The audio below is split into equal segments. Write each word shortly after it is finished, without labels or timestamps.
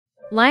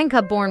lion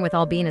cub born with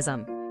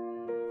albinism.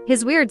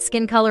 His weird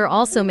skin color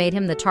also made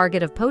him the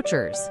target of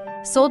poachers,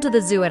 sold to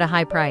the zoo at a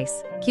high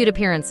price. Cute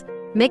appearance,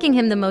 making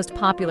him the most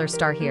popular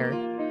star here.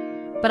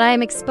 But I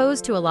am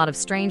exposed to a lot of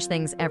strange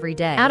things every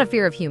day, out of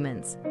fear of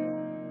humans.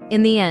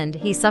 In the end,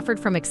 he suffered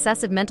from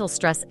excessive mental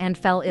stress and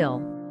fell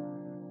ill.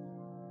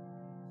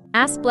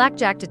 Asked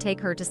BlackJack to take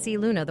her to see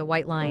Luna the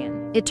white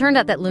lion. It turned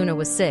out that Luna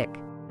was sick.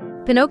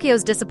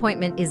 Pinocchio's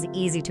disappointment is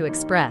easy to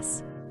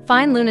express.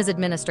 Find Luna's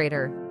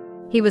administrator.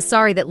 He was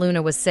sorry that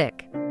Luna was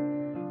sick.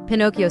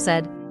 Pinocchio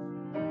said,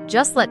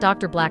 "Just let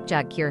Dr.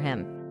 BlackJack cure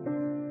him."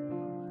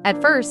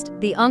 At first,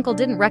 the uncle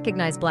didn't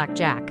recognize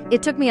BlackJack.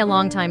 It took me a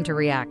long time to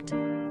react.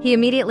 He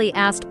immediately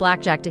asked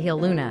BlackJack to heal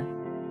Luna.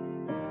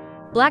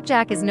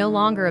 BlackJack is no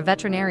longer a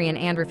veterinarian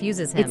and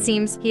refuses him. It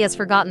seems he has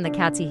forgotten the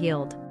cats he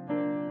healed.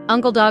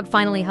 Uncle Dog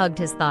finally hugged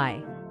his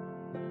thigh.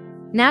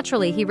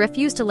 Naturally, he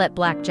refused to let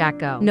BlackJack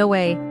go. No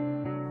way.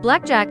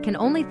 BlackJack can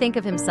only think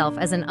of himself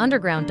as an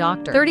underground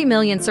doctor. 30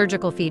 million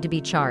surgical fee to be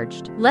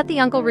charged. Let the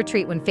uncle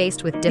retreat when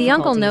faced with difficulties. The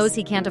uncle knows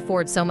he can't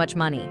afford so much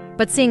money,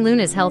 but seeing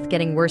Luna's health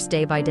getting worse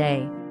day by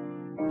day,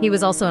 he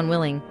was also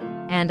unwilling.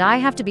 And I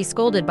have to be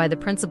scolded by the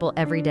principal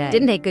every day.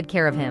 Didn't take good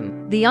care of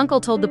him. The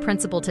uncle told the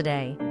principal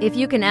today, if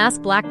you can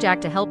ask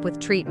BlackJack to help with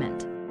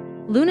treatment,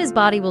 Luna's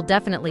body will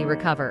definitely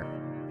recover.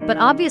 But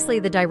obviously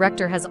the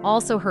director has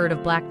also heard of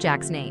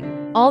BlackJack's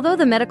name. Although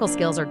the medical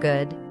skills are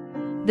good,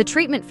 the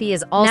treatment fee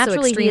is also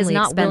naturally extremely expensive. He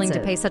is not willing to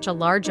pay such a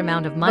large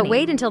amount of money. But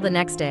wait until the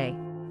next day.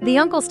 The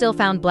uncle still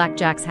found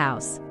BlackJack's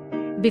house.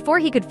 Before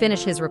he could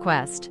finish his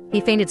request, he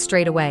fainted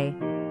straight away.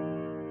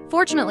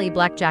 Fortunately,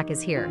 BlackJack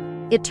is here.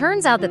 It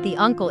turns out that the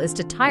uncle is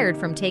too tired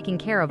from taking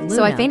care of Luna.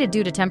 So I fainted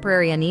due to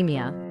temporary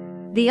anemia.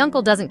 The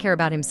uncle doesn't care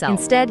about himself.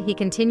 Instead, he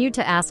continued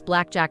to ask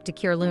BlackJack to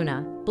cure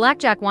Luna.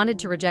 BlackJack wanted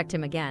to reject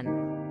him again.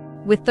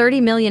 With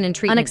 30 million in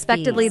treatment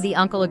Unexpectedly, fees, the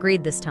uncle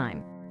agreed this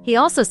time. He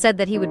also said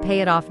that he would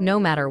pay it off no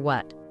matter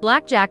what.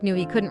 BlackJack knew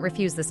he couldn't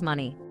refuse this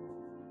money.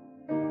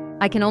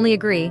 I can only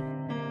agree.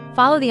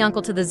 Follow the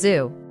uncle to the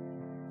zoo.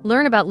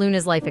 Learn about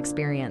Luna's life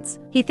experience.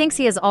 He thinks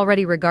he has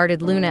already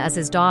regarded Luna as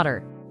his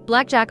daughter.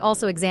 BlackJack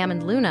also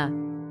examined Luna.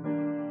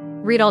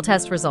 Read all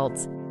test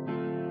results.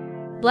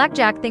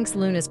 BlackJack thinks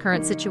Luna's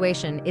current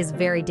situation is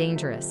very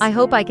dangerous. I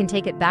hope I can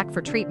take it back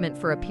for treatment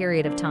for a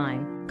period of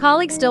time.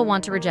 Colleagues still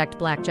want to reject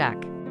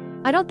BlackJack.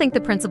 I don't think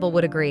the principal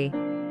would agree.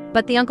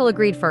 But the uncle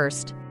agreed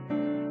first.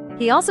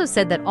 He also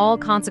said that all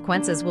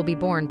consequences will be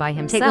borne by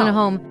himself. Take Luna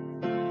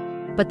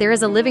home. But there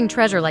is a living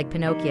treasure like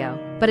Pinocchio.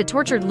 But it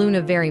tortured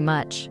Luna very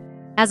much.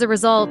 As a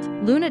result,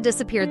 Luna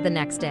disappeared the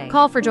next day.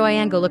 Call for Joy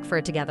and go look for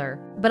it together.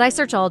 But I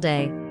search all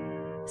day.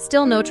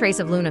 Still no trace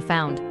of Luna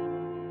found.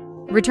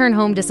 Return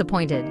home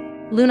disappointed.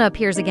 Luna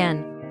appears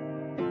again.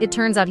 It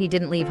turns out he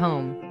didn't leave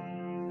home.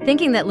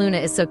 Thinking that Luna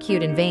is so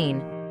cute and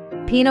vain,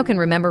 Pino can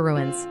remember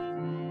ruins.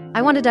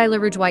 I want to dye La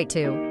Rouge white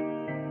too.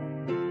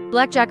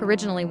 BlackJack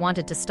originally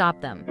wanted to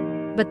stop them.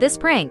 But this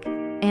prank,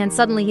 and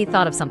suddenly he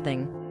thought of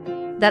something.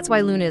 That's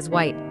why Luna is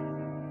white.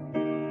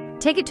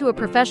 Take it to a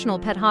professional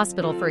pet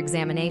hospital for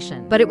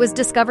examination. But it was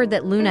discovered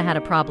that Luna had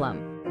a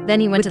problem. Then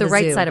he went to the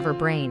right zoo. Side of her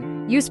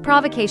brain. Use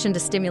provocation to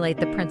stimulate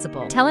the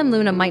principal. Tell him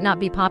Luna might not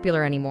be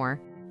popular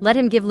anymore. Let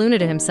him give Luna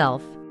to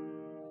himself.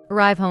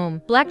 Arrive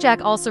home.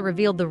 BlackJack also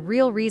revealed the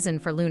real reason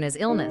for Luna's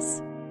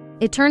illness.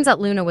 It turns out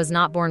Luna was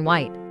not born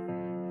white.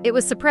 It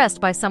was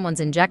suppressed by someone's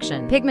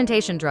injection,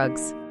 pigmentation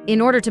drugs,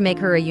 in order to make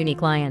her a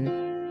unique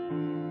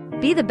lion.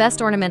 Be the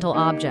best ornamental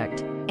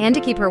object, and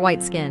to keep her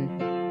white skin.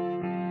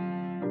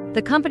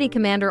 The company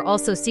commander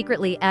also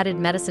secretly added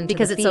medicine to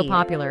because it's so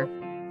popular.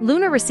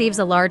 Luna receives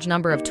a large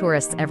number of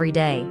tourists every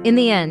day. In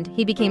the end,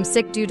 he became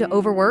sick due to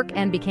overwork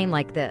and became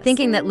like this.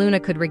 Thinking that Luna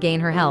could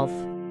regain her health,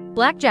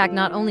 BlackJack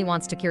not only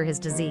wants to cure his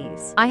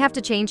disease, I have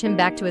to change him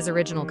back to his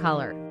original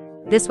color.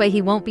 This way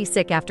he won't be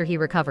sick after he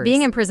recovers.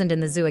 Being imprisoned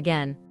in the zoo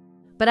again.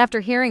 But after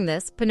hearing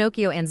this,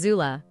 Pinocchio and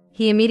Zula,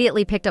 he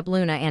immediately picked up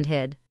Luna and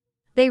hid.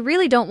 They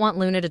really don't want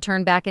Luna to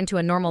turn back into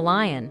a normal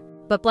lion,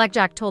 but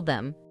BlackJack told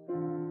them,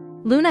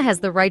 Luna has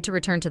the right to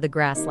return to the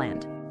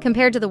grassland.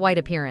 Compared to the white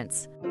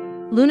appearance,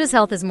 Luna's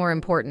health is more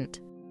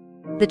important.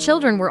 The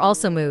children were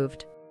also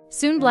moved.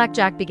 Soon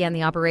BlackJack began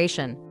the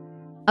operation.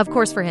 Of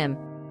course for him,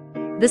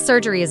 this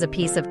surgery is a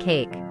piece of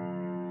cake.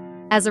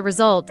 As a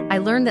result, I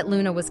learned that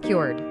Luna was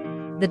cured.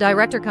 The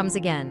director comes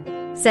again.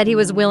 Said he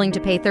was willing to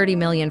pay 30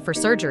 million for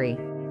surgery.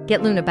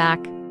 Get Luna back.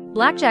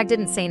 BlackJack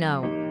didn't say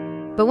no.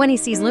 But when he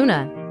sees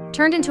Luna,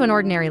 turned into an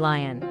ordinary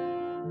lion,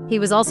 he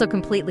was also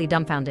completely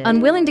dumbfounded,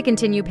 unwilling to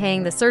continue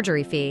paying the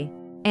surgery fee,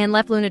 and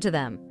left Luna to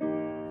them.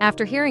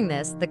 After hearing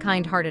this, the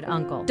kind-hearted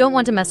uncle don't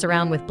want to mess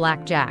around with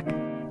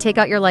BlackJack. Take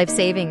out your life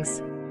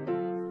savings.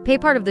 Pay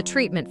part of the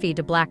treatment fee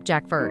to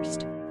BlackJack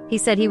first. He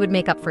said he would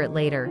make up for it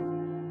later.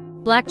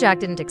 BlackJack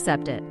didn't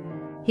accept it.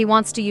 He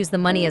wants to use the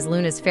money as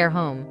Luna's fair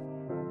home.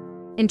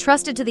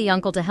 Entrusted to the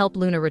uncle to help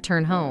Luna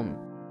return home.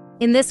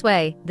 In this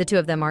way, the two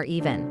of them are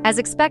even. As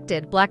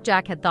expected,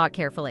 BlackJack had thought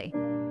carefully.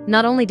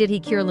 Not only did he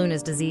cure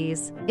Luna's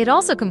disease, it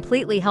also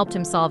completely helped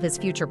him solve his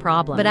future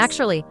problems. But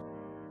actually,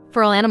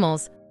 for all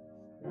animals,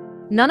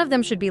 none of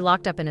them should be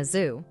locked up in a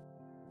zoo.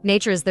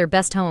 Nature is their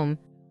best home,